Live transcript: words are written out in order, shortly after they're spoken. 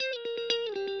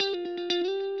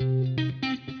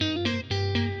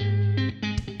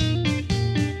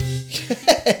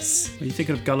Yes. Are you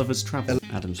thinking of Gulliver's Travel?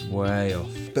 Adam's way off.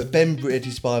 But Ben read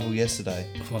his Bible yesterday.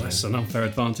 Well, that's an unfair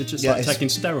advantage. It's Yeah, like it's- taking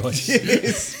steroids.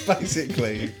 Yes,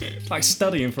 basically. It's like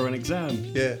studying for an exam.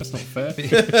 Yeah. That's not fair.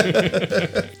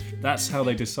 That's how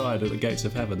they decide at the gates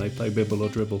of heaven. They play bibble or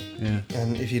dribble. Yeah.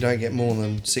 And if you don't get more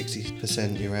than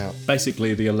 60%, you're out.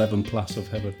 Basically the 11 plus of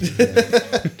heaven.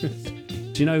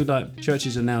 Do you know that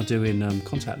churches are now doing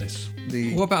contactless?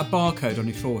 What about a barcode on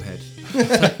your forehead?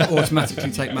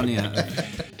 Automatically take money out.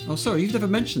 Oh, sorry, you've never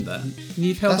mentioned that.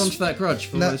 You've held on to that grudge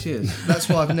for all those years. That's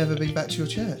why I've never been back to your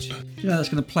church. You know, that's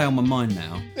going to play on my mind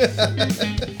now.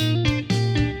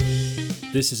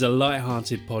 This is a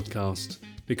light-hearted podcast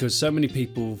because so many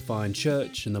people find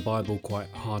church and the Bible quite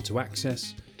hard to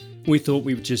access. We thought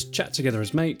we would just chat together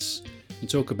as mates and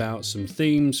talk about some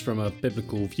themes from a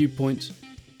biblical viewpoint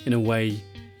in a way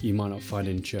you might not find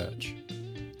in church.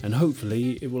 And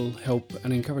hopefully it will help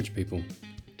and encourage people.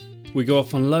 We go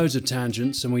off on loads of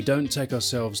tangents and we don't take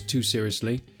ourselves too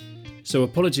seriously, so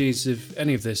apologies if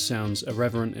any of this sounds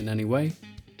irreverent in any way.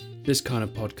 This kind of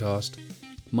podcast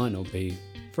might not be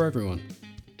for everyone.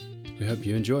 We hope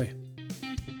you enjoy.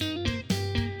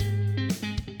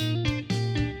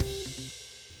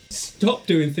 Stop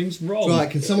doing things wrong. Right,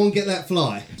 can someone get that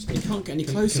fly? You can't get any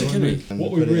closer, can you?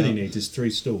 What we really need is 3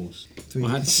 stools. I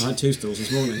had 2 stools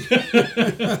this morning.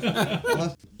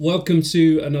 Welcome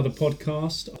to another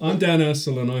podcast. I'm Dan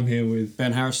Ursel and I'm here with...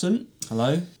 Ben Harrison,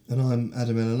 hello. And I'm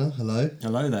Adam Eleanor. Hello.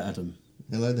 Hello there, Adam.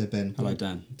 Hello there, Ben. Hello,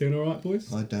 Dan. Doing all right, boys?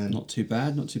 Hi, Dan. Not too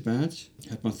bad, not too bad.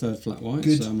 Had my 3rd flat white,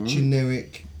 Good so I'm all right.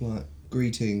 generic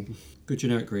greeting. Good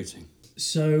generic greeting.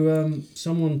 So,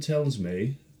 someone tells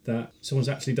me that someone's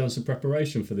actually done some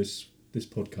preparation for this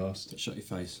podcast. Shut your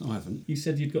face. I haven't. You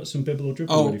said you'd got some bibble or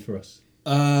dribble ready for us.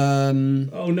 Oh,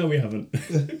 no, we haven't.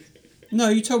 No,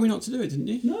 you told me not to do it, didn't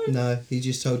you? No, he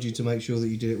just told you to make sure that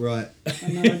you did it right.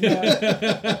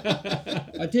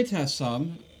 I did have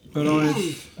some, but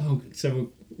I've Oh, so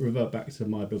we'll revert back to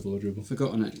my bibble or dribble.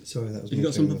 forgotten it. Sorry, that was Have you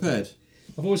got some prepared?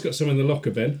 I've always got some in the locker,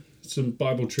 Ben. Some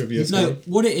Bible trivia. No,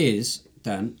 what it is,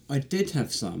 Dan, I did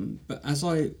have some, but as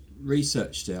I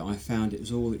researched it, I found it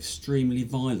was all extremely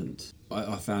violent.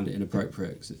 I found it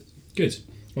inappropriate. Good.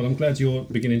 Well, I'm glad you're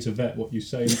beginning to vet what you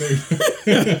say and do.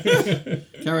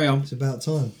 Carry on. It's about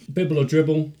time. Bibble or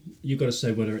dribble, you've got to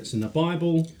say whether it's in the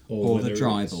Bible Or whether the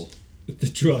dribble. The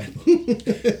dribble.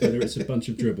 Whether it's a bunch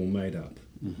of dribble made up.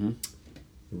 Mm-hmm.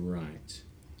 Right.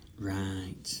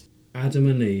 Right. Adam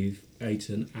and Eve ate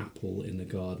an apple in the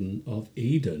Garden of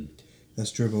Eden.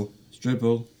 That's dribble. It's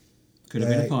dribble. Could have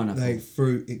been a pineapple. They ate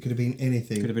fruit. It could have been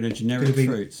anything. Could have been a generic Could have been-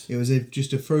 fruit. It was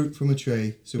just a fruit from a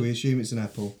tree, so we assume it's an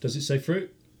apple. Does it say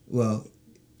fruit? Well,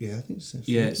 yeah, I think it's a fruit.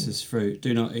 Yeah, it says fruit.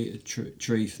 Do not eat a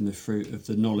tree from the fruit of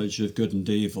the knowledge of good and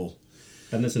evil.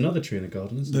 And there's another tree in the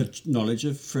garden, isn't there? The knowledge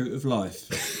of fruit of life.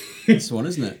 That's the one,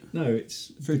 isn't it? No,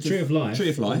 it's Fruit the tree of life. Tree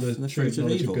of life or and the tree fruit of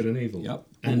knowledge evil. Good and evil. Yep.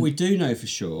 And What we do know for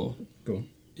sure go on.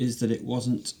 is that it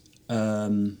wasn't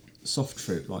soft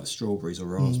fruit like strawberries or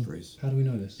raspberries. How do we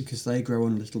know this? Because they grow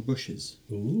on little bushes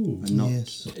Ooh. and not.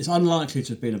 Yes. It's unlikely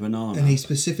to have been a banana. And he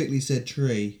specifically said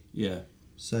tree, Yeah.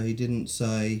 so he didn't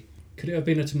say Could it have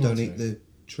been a tomato? don't eat the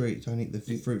tree, don't eat the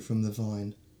fruit from the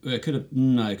vine. Well, it could have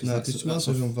no, No, because tomatoes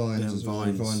on vines they're as well.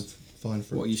 vines. Vine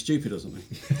fruit. What, are you stupid or something?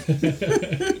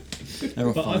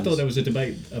 But I thought there was a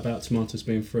debate about tomatoes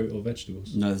being fruit or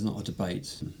vegetables. No, there's not a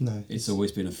debate. No, It's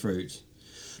always been a fruit.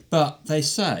 But they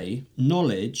say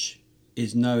knowledge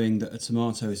is knowing that a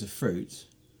tomato is a fruit,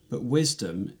 but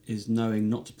wisdom is knowing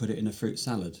not to put it in a fruit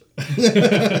salad. Have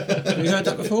you heard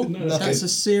that before? No, That's a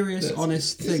serious,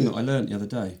 honest thing that I learnt the other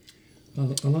day. I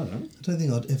like that. I don't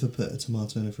think I'd ever put a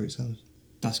tomato in a fruit salad.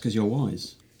 That's because you're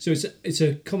wise. So it's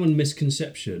a common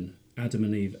misconception Adam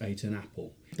and Eve ate an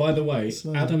apple. By the way,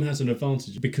 Adam has an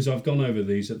advantage because I've gone over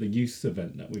these at the youth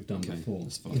event that we've done before.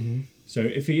 That's fine. So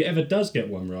if he ever does get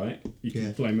one right, you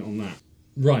can blame it on that.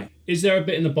 Right. Is there a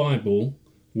bit in the Bible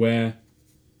where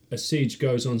a siege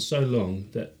goes on so long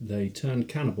that they turn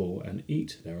cannibal and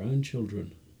eat their own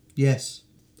children? Yes.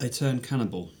 They turn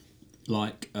cannibal,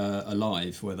 like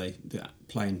Alive, where the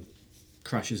plane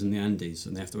crashes in the Andes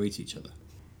and they have to eat each other.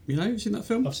 You know, you seen that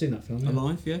film? I've seen that film. Yeah.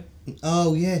 Alive, yeah.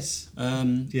 Oh, yes.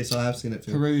 Yes, I have seen it.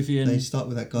 Peruvian. They start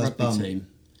with that guy's rugby bum. team.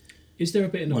 Is there a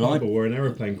bit in the Bible where an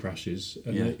aeroplane crashes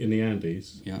and in the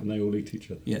Andes and they all eat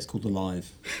each other? Yeah, it's called Alive.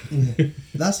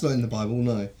 That's not in the Bible,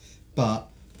 no. But,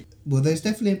 well, there's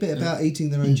definitely a bit about eating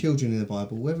their own children in the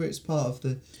Bible. Whether it's part of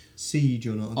the siege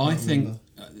or not, I think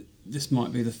this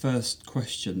might be the first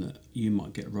question that you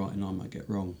might get right and I might get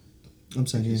wrong. I'm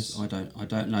saying yes. I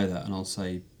don't know that, and I'll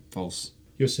say false.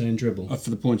 You're saying dribble. For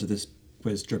the point of this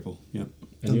quiz, dribble. Yeah.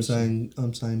 I'm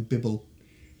saying bibble.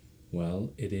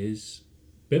 Well, it is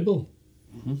Bible.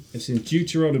 It's in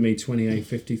Deuteronomy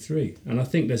 28:53, and I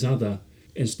think there's other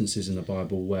instances in the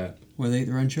Bible where, they eat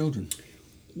their own children.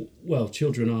 well,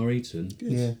 children are eaten.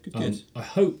 Good. Yeah. Good. I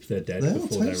hope they're dead They are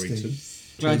before they're tasty. eaten.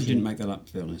 Glad you didn't make that up,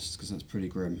 to be honest, because that's pretty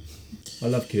grim. I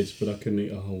love kids, but I couldn't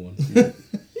eat a whole one.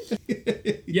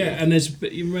 Yeah, and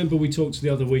you remember we talked the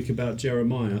other week about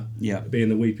Jeremiah being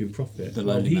the weeping prophet. The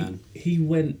lonely man. He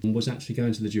went and was actually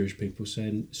going to the Jewish people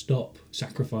saying, stop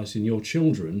sacrificing your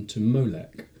children to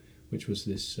Molech, which was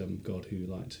this god who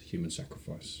liked human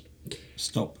sacrifice.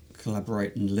 Stop,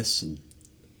 collaborate and listen.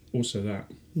 Also that.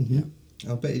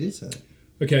 I bet he did say that.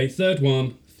 Okay, third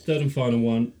and final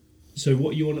one. So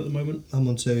what are you on at the moment? I'm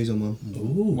on 2, he's on 1.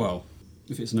 Ooh. Well,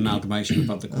 if it's an amalgamation of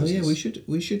other Oh quizzes. yeah,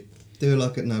 we should do it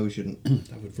like it. No, we shouldn't.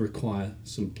 That would require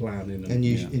some planning And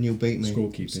you'll beat me.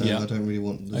 Scorekeeping. So Yeah. I don't really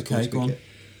want the Okay, go on.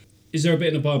 Is there a bit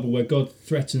in the Bible where God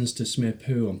threatens to smear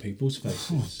poo on people's Oh,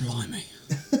 faces? blimey.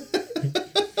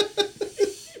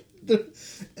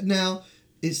 Now,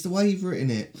 it's the way you've written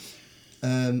it.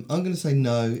 I'm going to say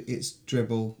no, it's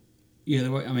dribble. Yeah,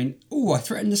 the way, I mean, I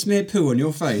threatened to smear poo on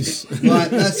your face. Right,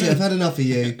 that's it, I've had enough of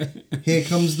you. Here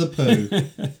comes the poo.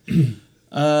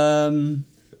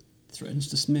 Threatens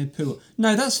to smear poo.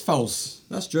 No, that's false.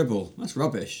 That's dribble. That's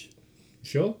rubbish.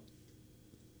 Sure.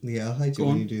 Yeah, I hate it Go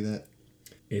when on. you do that.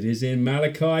 It is in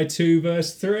Malachi 2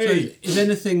 verse 3. So, is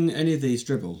any of these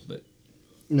dribble?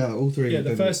 No, all 3 Yeah, are the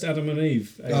dribble. first Adam and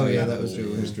Eve. Oh, yeah, that was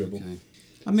dribble, Was yeah. dribble. Okay.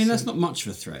 I mean, that's not much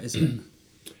of a threat, is it?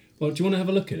 Well, do you want to have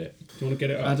a look at it? Do you want to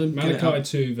get it up? Adam, get it Malachi up.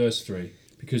 2 verse 3.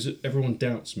 Because everyone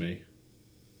doubts me.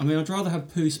 I mean, I'd rather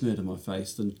have poo smeared on my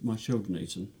face than my children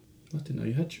eaten. I didn't know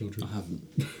you had children. I haven't.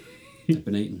 They've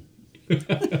been eaten.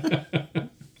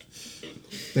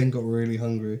 Ben got really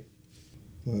hungry.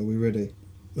 Right, are we ready?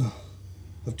 Oh,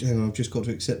 hang on, I've just got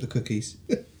to accept the cookies.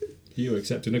 You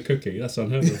accepting a cookie? That's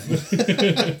unheard of.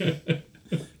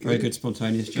 Very good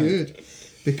spontaneous joke. Good.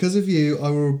 Because of you, I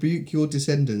will rebuke your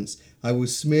descendants. I will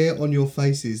smear on your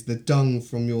faces the dung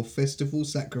from your festival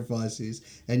sacrifices,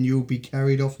 and you'll be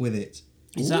carried off with it.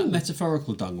 Is that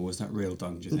metaphorical dung or is that real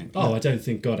dung, do you think? Oh, I don't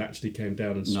think God actually came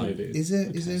down and smeared it. Is there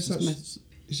Okay, so such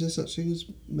is there such thing as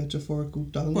metaphorical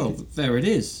dung? Well, there it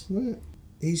is. Right.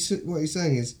 What he's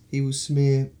saying is he will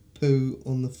smear poo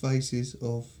on the faces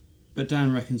of. But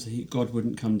Dan reckons God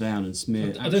wouldn't come down and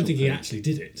smear. I don't think he actual actually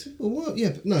did it. Well, what? Yeah,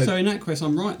 but no. poo. So in that case,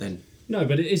 I'm right then. No,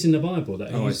 but it is in the Bible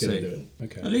that Oh, he's I going to see. do it.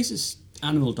 Okay. At least it's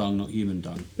animal dung, not human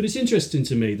dung. But it's interesting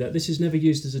to me that this is never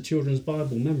used as a children's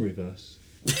Bible memory verse.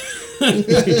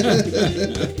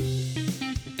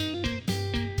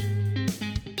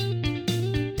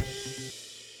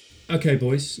 Okay,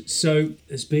 boys. So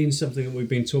there's been something that we've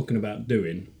been talking about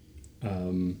doing.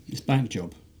 It's bank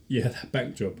job, Yeah, that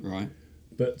bank job. right?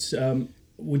 But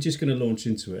we're just going to launch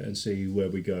into it and see where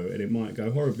we go, and it might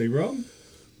go horribly wrong.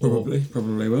 Probably Or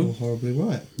will. horribly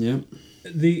right. Yeah.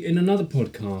 In another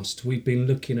podcast, we've been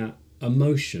looking at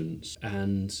emotions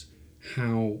and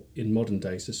how in modern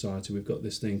day society we've got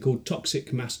this thing called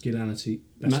toxic masculinity.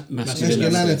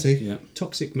 Masculinity. Yeah.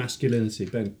 Toxic masculinity.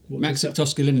 Ben, Toxic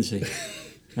masculinity.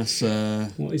 That's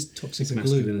what is toxic It's a glue.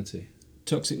 masculinity?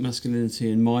 toxic masculinity.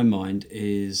 In my mind,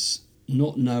 is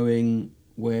not knowing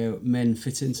where men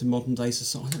fit into modern day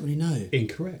society. I don't really know.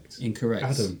 Incorrect. Incorrect.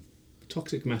 Adam,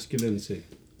 toxic masculinity.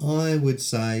 I would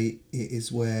say it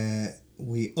is where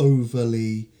we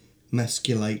overly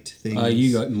masculate things.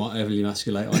 Might overly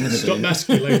masculate. I never Stop do.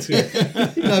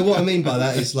 masculating. No, what I mean by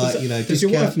that is like, Does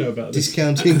your wife know about this?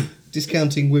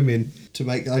 discounting women to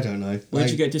make, I don't know.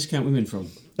 Where'd you get discount women from?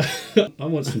 I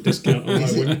want some discount on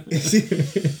my women. Is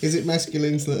it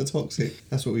masculines that are toxic?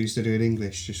 That's what we used to do in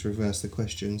English, just reverse the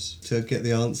questions to get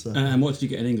the answer. And what did you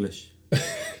get in English?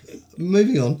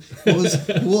 Moving on. What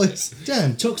was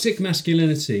Dan? Toxic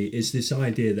masculinity is this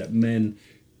idea that men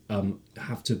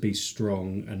have to be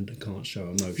strong and can't show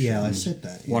emotion. Yeah, I said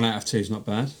that. Yeah. 1 out of 2 is not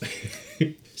bad.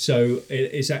 So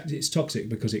it's toxic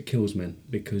because it kills men,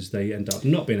 because they end up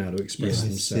not being able to express I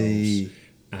themselves. see.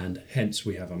 And hence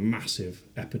we have a massive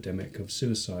epidemic of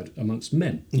suicide amongst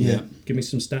men. Yeah. Give me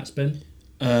some stats, Ben.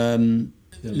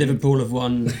 Liverpool have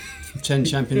won 10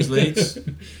 Champions Leagues.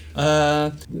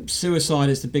 Suicide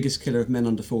is the biggest killer of men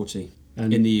under 40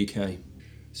 And- in the UK.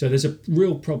 So there's a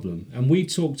real problem. And we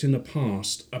talked in the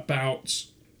past about,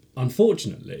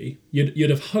 unfortunately, you'd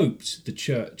have hoped the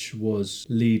church was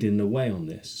leading the way on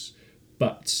this.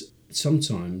 But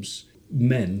sometimes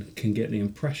men can get the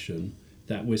impression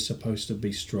that we're supposed to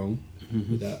be strong.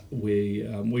 That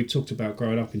we talked about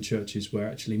growing up in churches where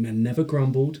actually men never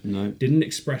grumbled, No. didn't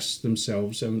express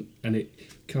themselves, and it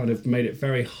kind of made it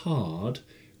very hard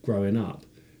growing up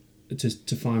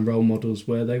to find role models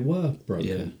where they were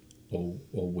broken. or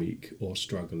weak or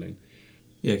struggling.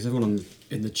 Yeah, because everyone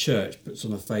in the church puts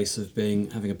on a face of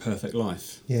having a perfect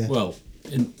life. Yeah. Well,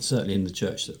 certainly in the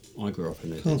church that I grew up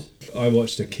in. It did. I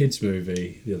watched a kids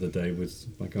movie the other day with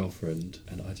my girlfriend,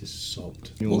 and I just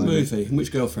sobbed. What movie? And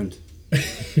which girlfriend?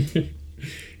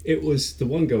 It was the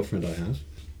one girlfriend I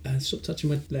have. Stop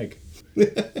touching my leg.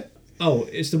 Oh,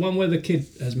 it's the one where the kid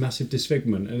has massive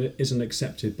disfigurement and it isn't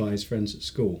accepted by his friends at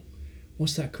school.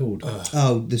 What's that called?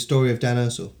 Oh, the story of Dan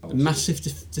Ursel. Massive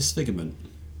disfigurement.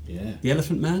 Yeah. The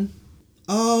Elephant Man?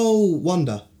 Oh,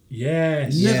 Wonder.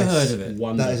 Yes. Never heard of it.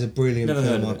 Wonder. That is a brilliant Never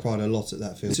heard film. of I it. cried a lot at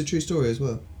that film. It's a true story as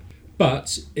well.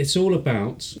 But it's all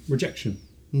about rejection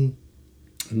Mm.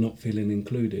 and not feeling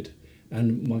included.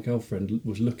 And my girlfriend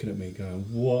was looking at me going,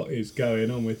 what is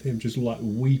going on with him? Just like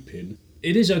weeping.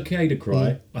 It is okay to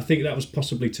cry. I think that was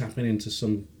possibly tapping into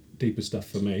some deeper stuff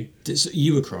for me.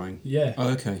 You were crying? Yeah. Oh,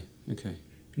 okay. Okay.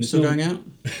 And Still not- going out?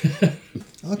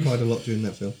 I cried a lot during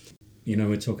that film. You know,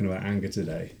 we're talking about anger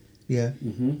today. Yeah.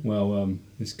 Well,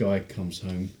 this guy comes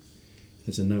home.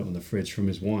 There's a note on the fridge from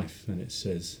his wife, and it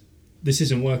says, "This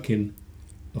isn't working.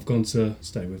 I've gone to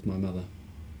stay with my mother."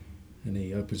 And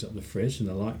he opens up the fridge, and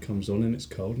the light comes on, and it's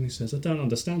cold. And he says, "I don't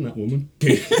understand that woman."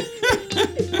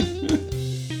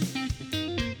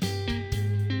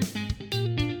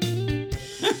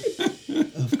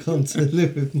 I've gone to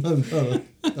live with my mother.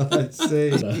 I see.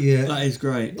 Yeah. That is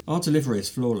great. Our delivery is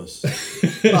flawless.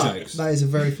 But that is a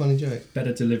very funny joke.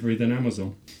 Better delivery than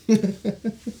Amazon.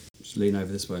 Just lean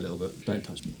over this way a little bit. Don't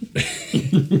touch me.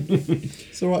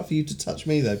 It's all right for you to touch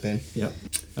me though, Ben. Yep.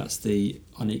 That's the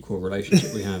unequal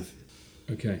relationship we have.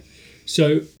 Okay,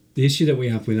 so the issue that we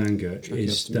have with anger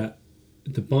is that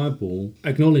the Bible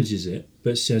acknowledges it,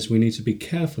 but says we need to be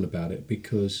careful about it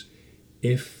because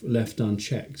if left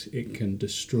unchecked, it can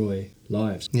destroy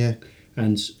lives. Yeah.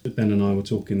 And Ben and I were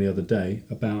talking the other day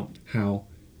about how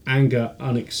anger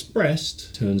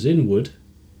unexpressed turns inward,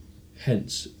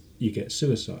 hence you get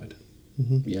suicide.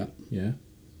 Yeah. Yeah.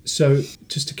 So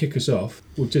just to kick us off,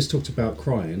 we've just talked about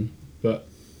crying, but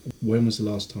when was the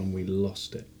last time we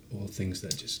lost it? Or things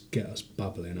that just get us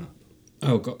bubbling up?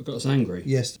 Oh, got us angry?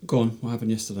 Yes. Go on, what happened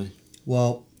yesterday?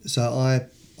 Well, so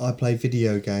I play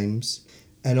video games,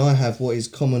 and I have what is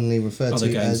commonly referred Other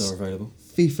to games as are available.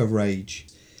 FIFA rage.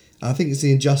 I think it's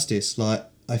the injustice. Like,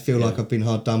 I feel Yeah. like I've been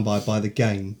hard done by the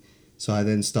game, so I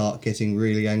then start getting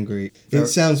really angry. There- It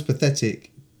sounds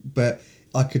pathetic, but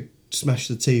I could smash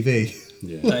the TV.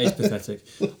 Yeah. That is pathetic.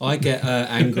 I get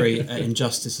angry at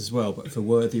injustice as well, but for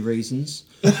worthy reasons.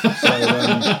 So,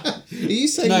 Are you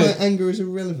saying No. my anger is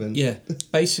irrelevant? yeah,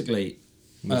 basically,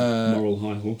 Moral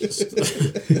high horse.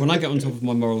 when I get on top of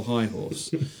my moral high horse,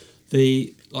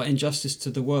 the injustice to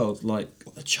the world, like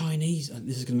the Chinese.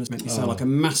 This is going to make me sound like a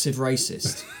massive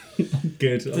racist.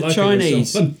 Good. I The like it when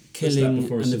Chinese someone puts that killing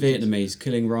before a and the sentence. Vietnamese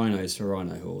killing rhinos for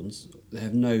rhino horns. They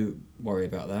have no worry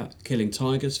about that. Killing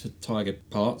tigers for tiger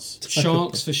parts.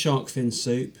 Sharks for shark fin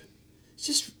soup.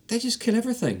 They just kill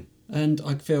everything. And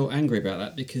I feel angry about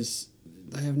that because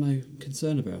they have no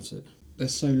concern about it.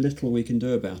 There's so little we can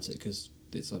do about it because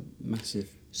it's a massive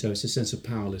So it's a sense of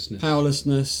powerlessness.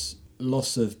 powerlessness,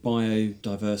 loss of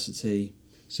biodiversity.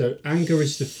 So anger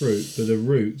is the fruit, but the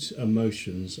root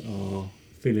emotions are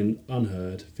feeling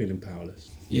unheard, feeling powerless.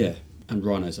 Yeah. And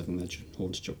rhinos having their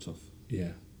horns chopped off. Yeah.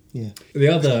 Yeah. The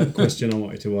other question I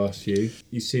wanted to ask you,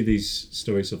 you see these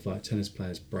stories of like tennis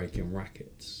players breaking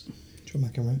rackets. John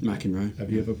McEnroe. McEnroe.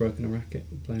 Have you ever broken a racket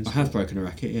playing I have broken a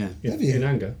racket, yeah. Yeah, Have you? in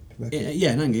anger.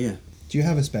 Yeah, in anger, yeah. Do you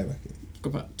have a spare racket? I've got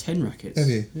about 10 rackets. Have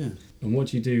you? Yeah. And what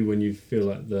do you do when you feel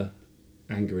like the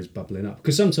anger is bubbling up?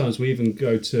 Because sometimes we even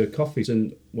go to coffees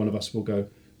and one of us will go,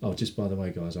 "Oh, just by the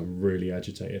way, guys, I'm really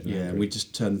agitated." And Yeah, angry." we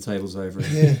just turn the tables over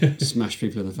and Yeah. smash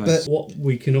people in the face. What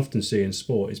we can often see in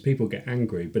sport is people get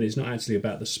angry, but it's not actually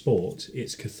about the sport,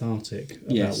 it's cathartic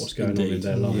about Yes, what's going on in indeed.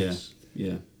 their lives.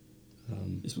 Yeah.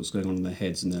 It's what's going on in their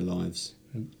heads and their lives.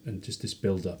 And just this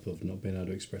build-up of not being able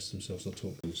to express themselves or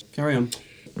talk. Carry on.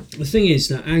 The thing is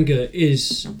that anger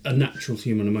is a natural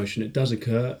human emotion. It does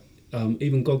occur.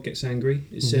 Even God gets angry.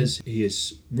 It says he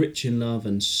is rich in love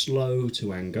and slow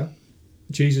to anger.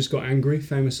 Jesus got angry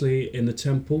famously in the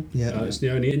temple. Yeah. It's the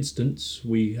only instance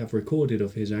we have recorded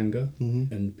of his anger,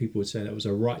 and people would say that was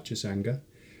a righteous anger.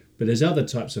 But there's other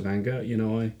types of anger. You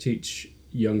know, I teach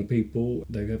young people,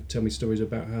 they have tell me stories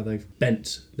about how they've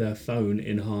bent their phone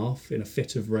in half in a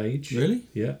fit of rage. Really?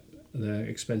 Yeah, their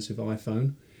expensive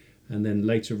iPhone, and then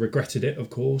later regretted it, of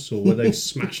course, or where they've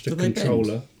smashed a Do they bend?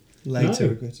 controller. Later No,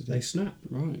 regretted they it. snap.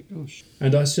 Right, gosh.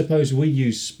 And I suppose we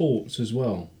use sports as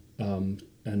well, and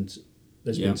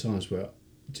there's Yeah. been times where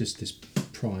just this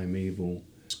primeval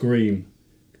scream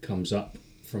comes up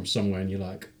from somewhere, and you're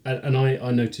like, and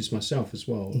I notice myself as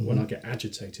well, when I get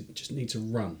agitated, just need to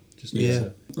run. Just need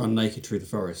to Run naked through the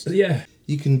forest. Yeah.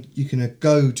 You can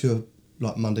go to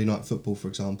like Monday Night Football, for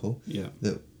example, Yeah.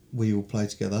 that we all play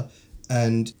together,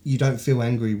 and you don't feel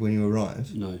angry when you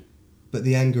arrive. No. But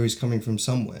the anger is coming from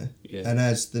somewhere. Yeah. And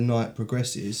as the night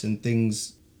progresses and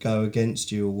things go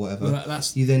against you or whatever,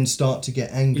 that's you then start to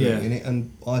get angry Yeah. in it.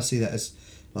 And I see that as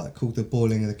like called the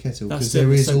boiling of the kettle, That's because the-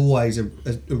 there is so- always a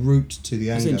root to the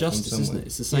It's anger injustice, from isn't somewhere. it?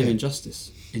 It's the same Yeah.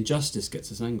 injustice. Injustice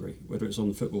gets us angry, whether it's on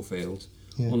the football field,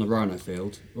 Yeah. on the rhino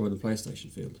field, or on the PlayStation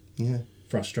field. Yeah.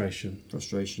 Frustration.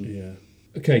 Frustration. Yeah.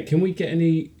 Okay, can we get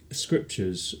any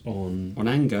scriptures on On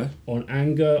anger,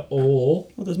 anger, or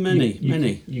well, there's many.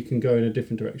 You can go in a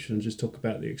different direction and just talk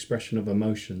about the expression of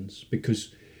emotions,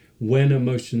 because when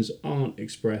emotions aren't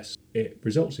expressed, it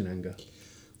results in anger.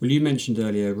 Well, you mentioned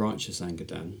earlier righteous anger,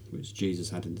 Dan, which Jesus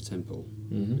had in the temple.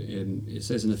 It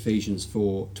says in Ephesians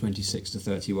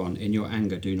 4:26-31, "In your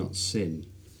anger do not sin,"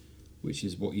 which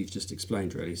is what you've just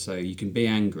explained, really. So you can be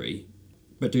angry,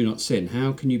 but do not sin.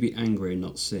 How can you be angry and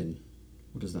not sin?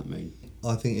 What does that mean?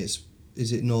 I think is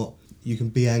it not, you can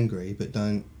be angry but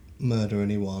don't murder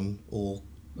anyone, or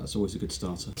That's always a good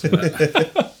starter.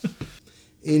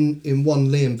 in 1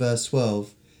 Liam verse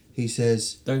 12 he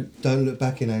says, Don't don't look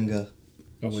back in anger.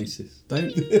 Oasis.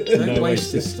 don't No waste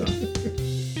waste. this stuff.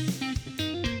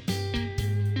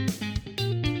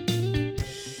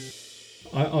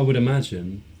 I would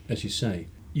imagine, as you say,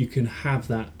 you can have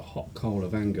that hot coal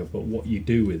of anger, but what you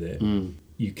do with it,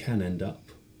 you can end up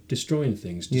destroying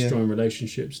things, destroying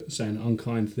relationships, saying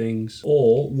unkind things,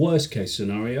 or worst case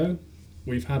scenario,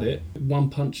 we've had it, one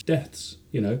punch deaths.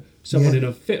 You know, someone in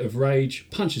a fit of rage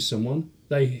punches someone,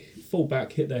 they fall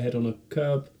back, hit their head on a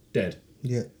curb, dead.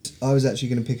 Yeah, I was actually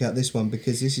going to pick out this one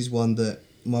because this is one that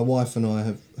my wife and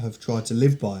I have tried to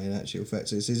live by in actual fact.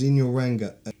 So it says, in your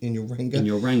anger. In your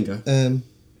anger.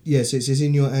 Yeah, so it says,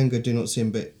 in your anger do not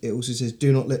sin, but it also says,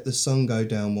 do not let the sun go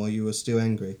down while you are still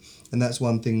angry. And that's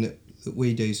one thing that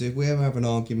we do. So if we ever have an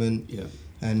argument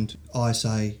and I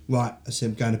say, right, I said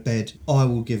I'm going to bed, I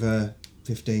will give her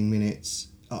 15 minutes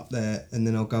up there, and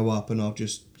then I'll go up and I'll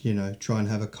just, try and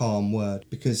have a calm word,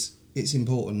 because it's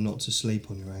important not to sleep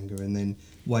on your anger and then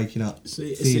waking up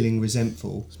feeling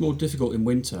resentful. It's more difficult in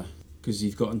winter because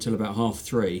you've got until about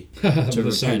 3:30 to repent.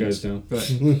 The sun goes down. But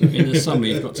in the summer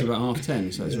you've got to about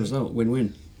 10:30, so as a result,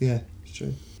 win-win. Yeah, it's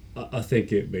true. I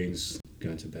think it means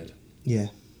going to bed. Yeah.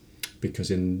 Because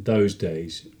in those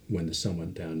days, when the sun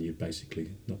went down, you'd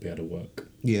basically not be able to work.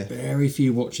 Yeah. Very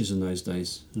few watches in those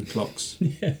days and clocks.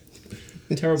 Yeah.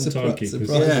 Terrible timekeepers.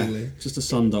 Surprisingly. Just a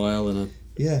sundial and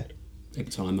Yeah. a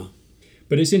timer.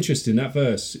 But it's interesting, that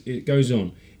verse, it goes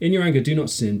on. In your anger, do not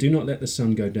sin. Do not let the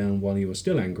sun go down while you are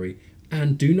still angry.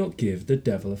 And do not give the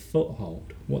devil a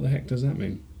foothold. What the heck does that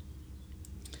mean?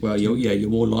 Well, you're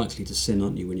more likely to sin,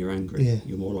 aren't you, when you're angry? Yeah.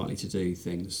 You're more likely to do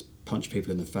things, punch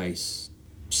people in the face,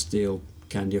 steal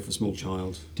candy off a small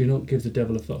child. Do not give the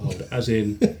devil a foothold. As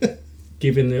in,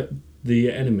 giving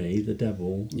the enemy, the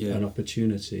devil, an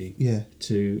opportunity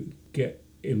to get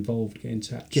involved, get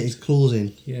attached. Get his claws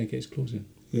in. Yeah, get his claws in.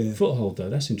 Yeah. Foothold, though,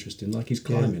 that's interesting. Like he's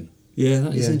climbing. Yeah,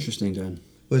 that is Yeah. interesting, Dan.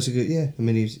 Well, it's a good, I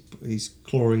mean, he's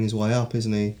clawing his way up,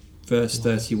 isn't he? Verse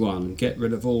 31, get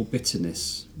rid of all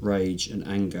bitterness, rage and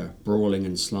anger, brawling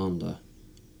and slander,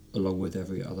 along with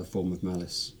every other form of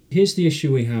malice. Here's the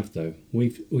issue we have, though.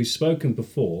 We've spoken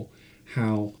before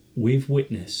how we've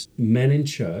witnessed men in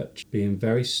church being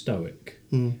very stoic,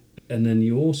 and then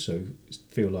you also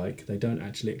feel like they don't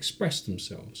actually express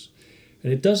themselves.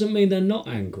 And it doesn't mean they're not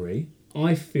angry.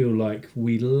 I feel like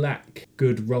we lack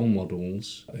good role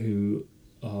models who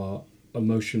are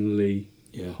emotionally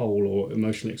whole or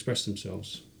emotionally express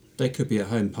themselves. They could be at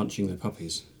home punching their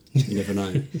puppies. You never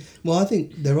know. Well, I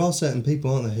think there are certain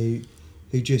people, aren't there,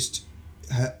 who just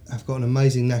have got an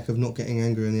amazing knack of not getting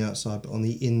angry on the outside, but on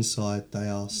the inside they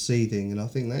are seething, and I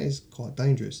think that is quite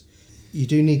dangerous. You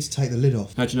do need to take the lid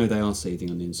off. How do you know they are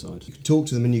seething on the inside? You can talk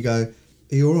to them and you go,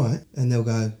 are you alright? And they'll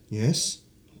go, yes,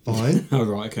 fine. Oh,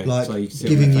 right, okay. Like, so you can see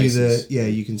giving on their you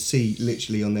faces. you can see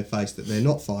literally on their face that they're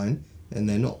not fine and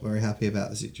they're not very happy about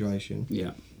the situation.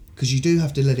 Yeah. Because you do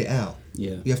have to let it out.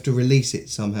 Yeah. You have to release it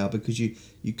somehow, because you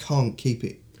can't keep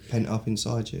it pent up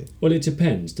inside you. Well, it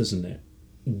depends, doesn't it,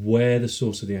 where the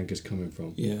source of the anger is coming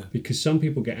from. Yeah. Because some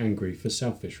people get angry for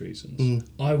selfish reasons.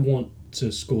 I want to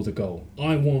score the goal.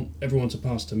 I want everyone to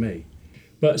pass to me.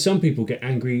 But some people get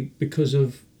angry because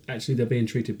of actually they're being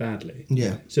treated badly.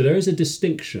 Yeah. So there is a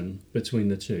distinction between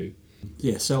the two.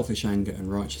 Yeah, selfish anger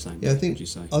and righteous anger, Yeah, I would you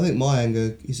say? think my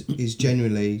anger is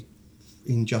genuinely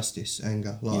injustice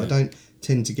anger. Like, I don't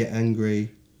tend to get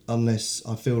angry unless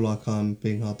I feel like I'm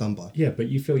being hard done by. Yeah, but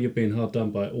you feel you're being hard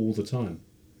done by all the time.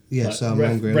 Yeah, Like so I'm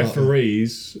angry a lot.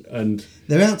 Referees and...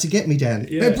 They're out to get me, Dan.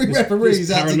 Yeah, Every referee's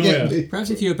out to paranoia. get me. Perhaps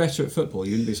if you were better at football,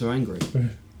 you wouldn't be so angry.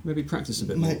 Maybe practice a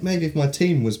bit more. Maybe if my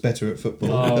team was better at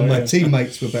football Oh, and my yeah.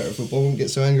 teammates were better at football, I wouldn't get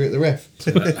so angry at the ref.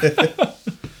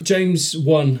 James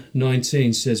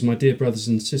 1:19 says, "My dear brothers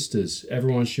and sisters,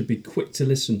 everyone should be quick to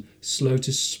listen, slow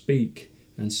to speak,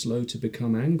 and slow to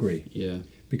become angry. Yeah.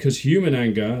 Because human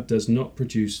anger does not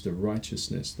produce the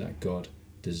righteousness that God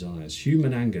desires."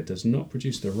 Human anger does not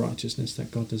produce the righteousness that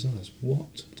God desires.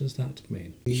 What does that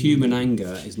mean? Human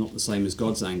anger is not the same as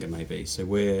God's anger, maybe. So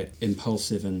we're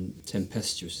impulsive and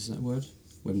tempestuous, is that a word?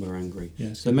 When we're angry.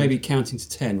 Yes. So maybe counting to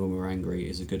 10 when we're angry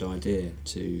is a good idea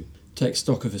to take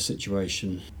stock of a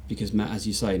situation. Because, as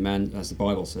you say, man, as the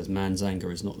Bible says, man's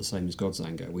anger is not the same as God's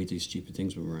anger. We do stupid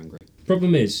things when we're angry.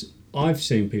 Problem is, I've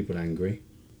seen people angry,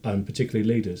 particularly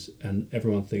leaders, and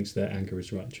everyone thinks their anger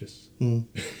is righteous. Mm.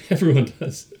 Everyone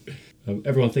does.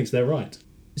 Everyone thinks they're right.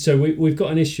 So we've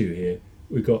got an issue here.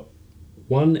 We've got,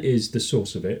 one is the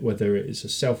source of it, whether it's a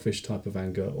selfish type of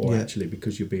anger or actually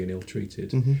because you're being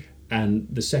ill-treated. Mm-hmm. And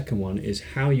the second one is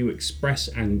how you express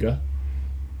anger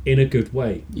in a good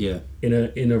way. Yeah.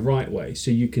 In a right way.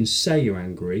 So you can say you're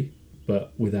angry,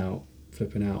 but without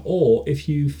flipping out. Or if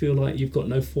you feel like you've got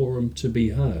no forum to be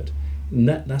heard. And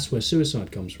that's where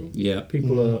suicide comes from. Yeah.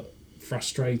 People are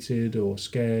frustrated or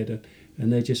scared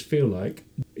and they just feel like,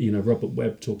 Robert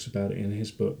Webb talks about it in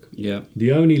his book. Yeah.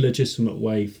 The only legitimate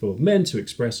way for men to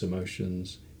express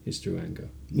emotions is through anger.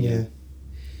 Yeah.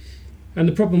 And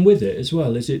the problem with it as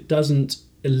well is it doesn't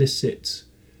elicit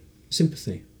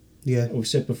sympathy. Yeah. We've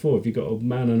said before, if you've got a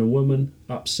man and a woman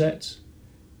upset,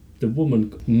 the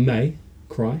woman may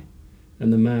cry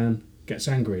and the man gets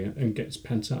angry and gets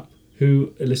pent up.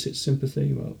 Who elicits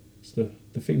sympathy? Well, it's the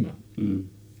female. Mm.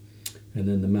 And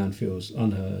then the man feels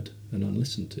unheard and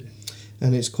unlistened to.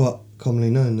 And it's quite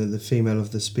commonly known that the female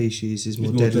of the species is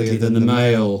more deadly deadly than the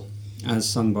male, as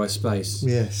sung by Space.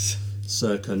 Yes.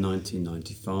 Circa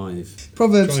 1995.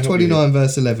 Proverbs Try and help you 29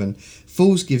 verse 11.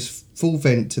 Fools give full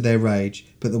vent to their rage,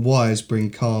 but the wise bring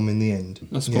calm in the end.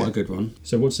 That's quite a good one.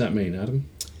 So what's that mean, Adam?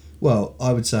 Well,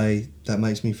 I would say that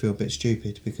makes me feel a bit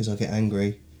stupid because I get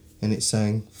angry and it's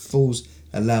saying fools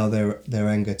allow their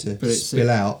anger to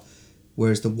spill out,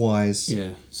 whereas the wise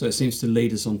Yeah, so it seems to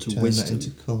lead us on to turn wisdom. that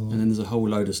into calm. And then there's a whole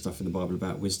load of stuff in the Bible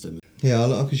about wisdom. Yeah,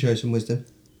 I can show you some wisdom.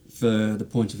 For the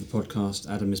point of the podcast,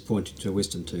 Adam is pointing to a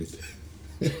wisdom tooth.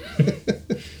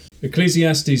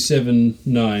 Ecclesiastes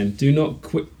 7:9. Do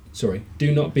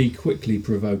not be quickly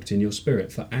provoked in your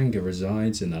spirit, for anger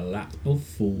resides in the lap of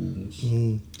fools.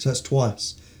 So that's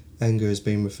twice anger has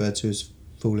been referred to as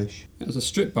foolish. It was a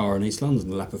strip bar in East London,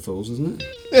 the Lap of Fools, isn't it?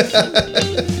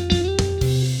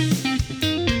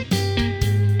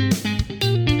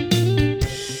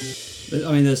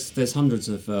 I mean, there's hundreds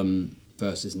of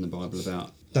verses in the Bible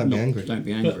about Don't be angry. Don't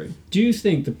be angry. But do you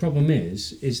think the problem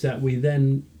is that we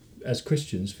then, as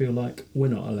Christians, feel like we're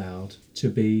not allowed to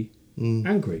be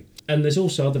angry? And there's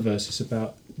also other verses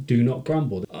about do not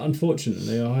grumble.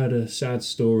 Unfortunately, I heard a sad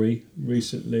story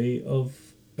recently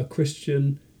of a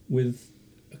Christian with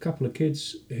a couple of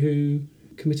kids who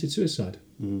committed suicide.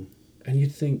 And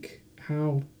you'd think,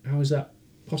 how is that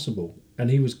possible? And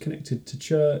he was connected to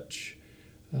church,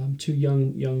 two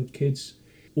young kids.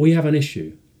 We have an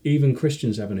issue. Even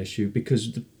Christians have an issue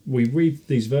because we read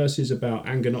these verses about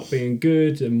anger not being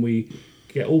good and we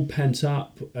get all pent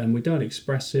up and we don't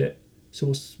express it. So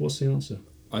what's the answer?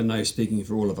 I know, speaking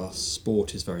for all of us,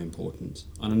 sport is very important.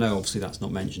 And I know obviously that's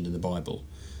not mentioned in the Bible,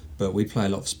 but we play a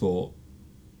lot of sport.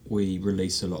 We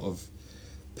release a lot of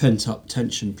pent up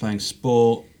tension playing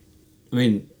sport. I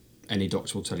mean, any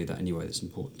doctor will tell you that anyway. It's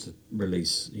important to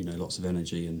release, lots of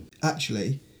energy. And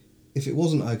Actually, if it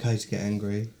wasn't okay to get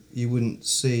angry, you wouldn't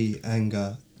see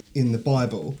anger in the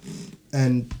Bible.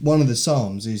 And one of the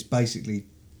Psalms is basically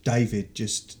David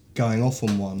just going off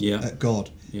on one at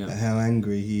God, at how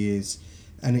angry he is.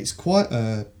 And it's quite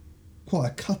a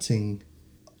cutting.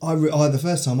 The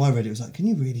first time I read it, was like, can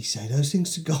you really say those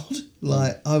things to God?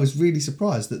 I was really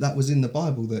surprised that was in the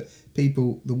Bible, that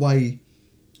people, the way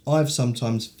I've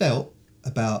sometimes felt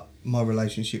about my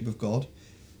relationship with God,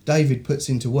 David puts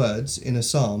into words in a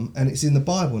psalm, and it's in the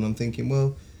Bible, and I'm thinking,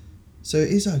 well, so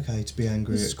it is okay to be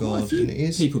angry at God, and it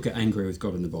is. People get angry with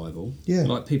God in the Bible. Yeah.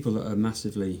 Like people that are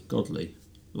massively godly,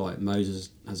 like Moses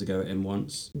has a go at him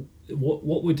once.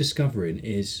 What we're discovering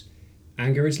is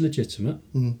anger is legitimate.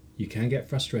 You can get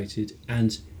frustrated,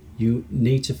 and you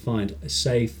need to find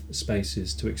safe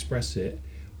spaces to express it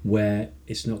where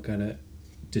it's not going to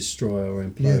destroy or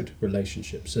implode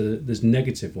relationships. So there's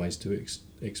negative ways to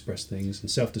express things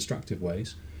and self-destructive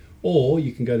ways, or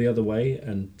you can go the other way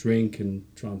and drink and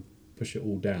try and push it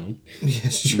all down.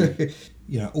 Yes, true.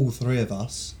 You know, all three of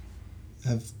us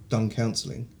have done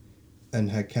counselling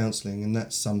and had counselling, and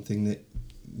that's something that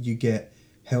you get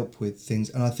help with things.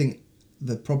 And I think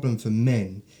the problem for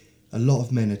men, a lot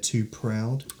of men are too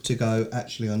proud to go,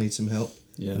 actually, I need some help,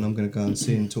 and I'm going to go and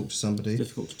see and talk to somebody. It's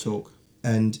difficult to talk.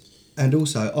 And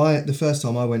also, the first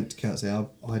time I went to counselling,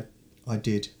 I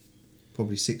did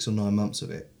probably 6 or 9 months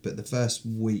of it, but the first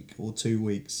week or 2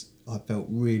 weeks, I felt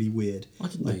really weird. I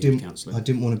didn't know counselling. I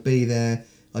didn't want to be there.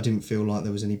 I didn't feel like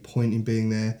there was any point in being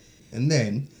there. And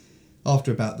then,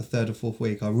 after about the 3rd or 4th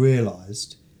week, I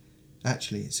realised,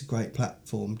 actually, it's a great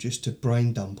platform just to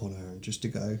brain dump on her and just to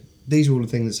go, these are all the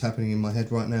things that's happening in my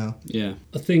head right now. Yeah.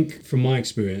 I think from my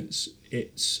experience,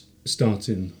 it's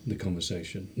starting the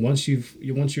conversation. Once you're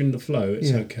in the flow,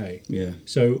 it's okay. Yeah.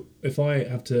 So if I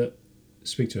have to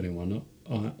speak to anyone,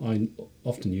 I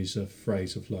often use a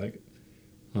phrase of like,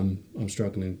 I'm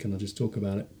struggling, can I just talk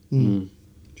about it? Do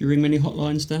you ring many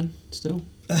hotlines, Dan, still?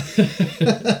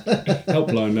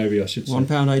 Helpline, maybe I should say.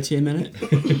 £1.80 a minute?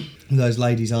 And those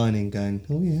ladies ironing going,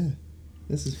 oh yeah,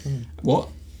 this is fun. What?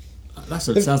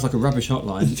 Sounds like a rubbish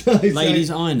hotline.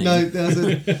 Ladies ironing. No, there's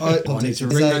I need to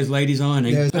ring those ladies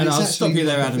ironing. Yeah, and I'll it's stop you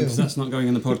there, actually Adam, because that's not going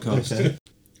in the podcast. Okay.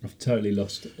 I've totally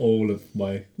lost all of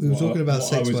my... We were talking about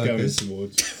sex I was workers. going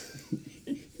towards.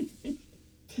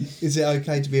 Is it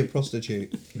okay to be a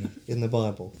prostitute in the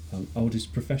Bible?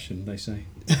 Oldest profession, they say.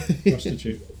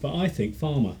 Prostitute. But I think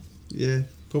farmer. Yeah,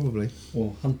 probably.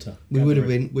 Or hunter. We would have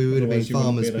been Otherwise you wouldn't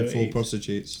farmers be able to before eat.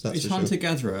 prostitutes. That's Is for sure.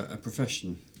 hunter-gatherer a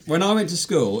profession? When I went to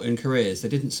school in careers, they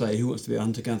didn't say who wants to be a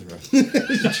hunter-gatherer.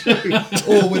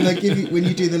 Or when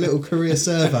you do the little career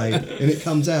survey and it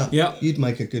comes out, Yep. you'd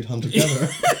make a good hunter-gatherer.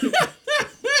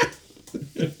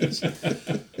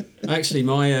 Actually,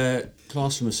 my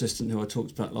classroom assistant who I talked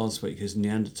about last week, who's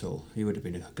Neanderthal, he would have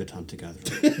been a good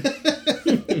hunter-gatherer.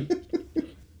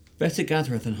 Better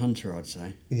gatherer than hunter, I'd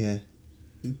say. Yeah.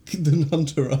 Than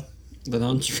hunterer. Than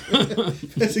hunter.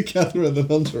 Better gatherer than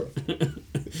hunterer.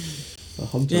 A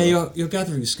hunterer. Yeah, your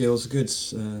gathering skills are good,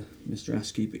 Mr.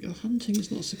 Askey, but your hunting is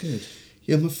not so good.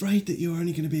 Yeah, I'm afraid that you're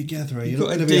only going to be a gatherer. You're You've not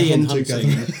got going a to be D a in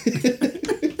hunter-gatherer.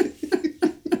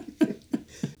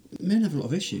 Men have a lot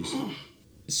of issues.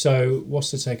 So, what's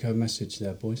the take-home message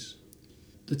there, boys?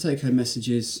 The take-home message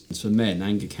is, for men,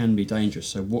 anger can be dangerous,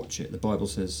 so watch it. The Bible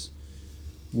says,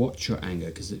 watch your anger,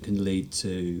 because it can lead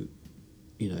to,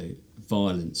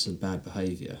 violence and bad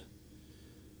behaviour.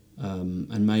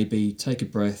 And maybe take a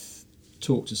breath,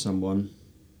 talk to someone,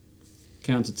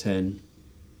 count to 10,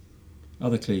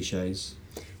 other cliches.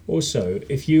 Also,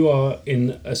 if you are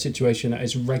in a situation that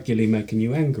is regularly making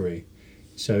you angry,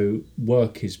 so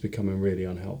work is becoming really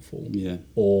unhelpful,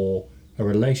 or a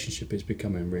relationship is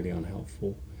becoming really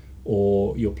unhelpful,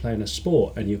 or you're playing a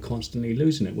sport and you're constantly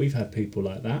losing it. We've had people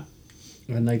like that,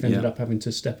 and they've ended up having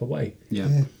to step away.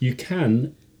 Yeah. You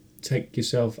can take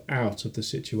yourself out of the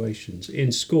situations.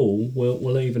 In school,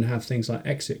 we'll even have things like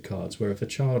exit cards, where if a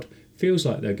child feels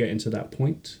like they're getting to that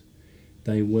point,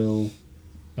 they will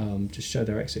just show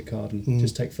their exit card and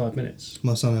just take 5 minutes.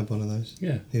 My son had one of those.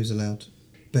 Yeah. He was allowed.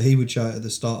 But he would show it at the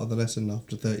start of the lesson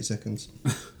after 30 seconds.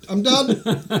 I'm done!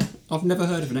 I've never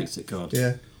heard of an exit card.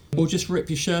 Yeah. Or just rip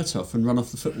your shirt off and run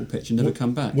off the football pitch and never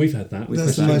come back. We've had that.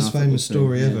 That's the most famous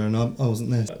story ever, and I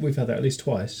wasn't there. We've had that at least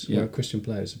twice, where Christian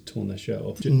players have torn their shirt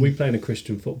off. We play in a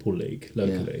Christian football league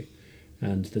locally,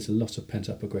 and there's a lot of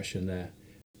pent-up aggression there.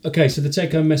 Okay, so the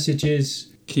take-home message is...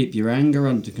 keep your anger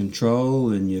under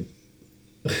control and your...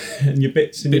 and your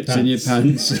bits in your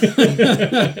pants.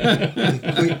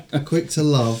 Quick to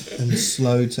love and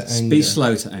slow to anger. Be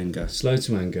slow to anger. Slow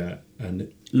to anger,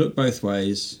 and look both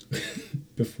ways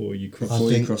before you cross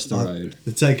the road.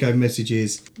 The take-home message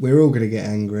is, we're all going to get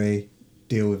angry,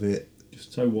 deal with it.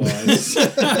 So wise.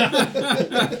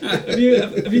 have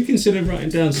you considered writing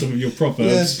down some of your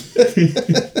proverbs? Yeah.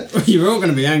 You're all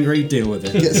going to be angry, deal with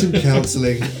it. Get some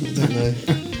counselling. I don't know.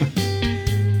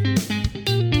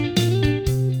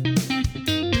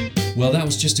 Well, that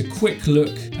was just a quick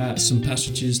look at some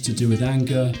passages to do with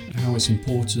anger, how it's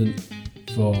important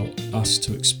for us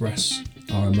to express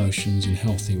our emotions in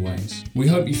healthy ways. We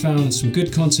hope you found some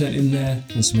good content in there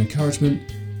and some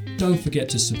encouragement. Don't forget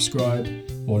to subscribe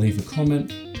or leave a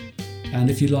comment.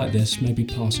 And if you like this, maybe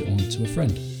pass it on to a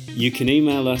friend. You can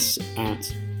email us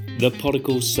at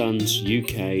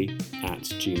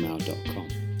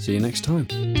thepodigalsonsuk@gmail.com. See you next time.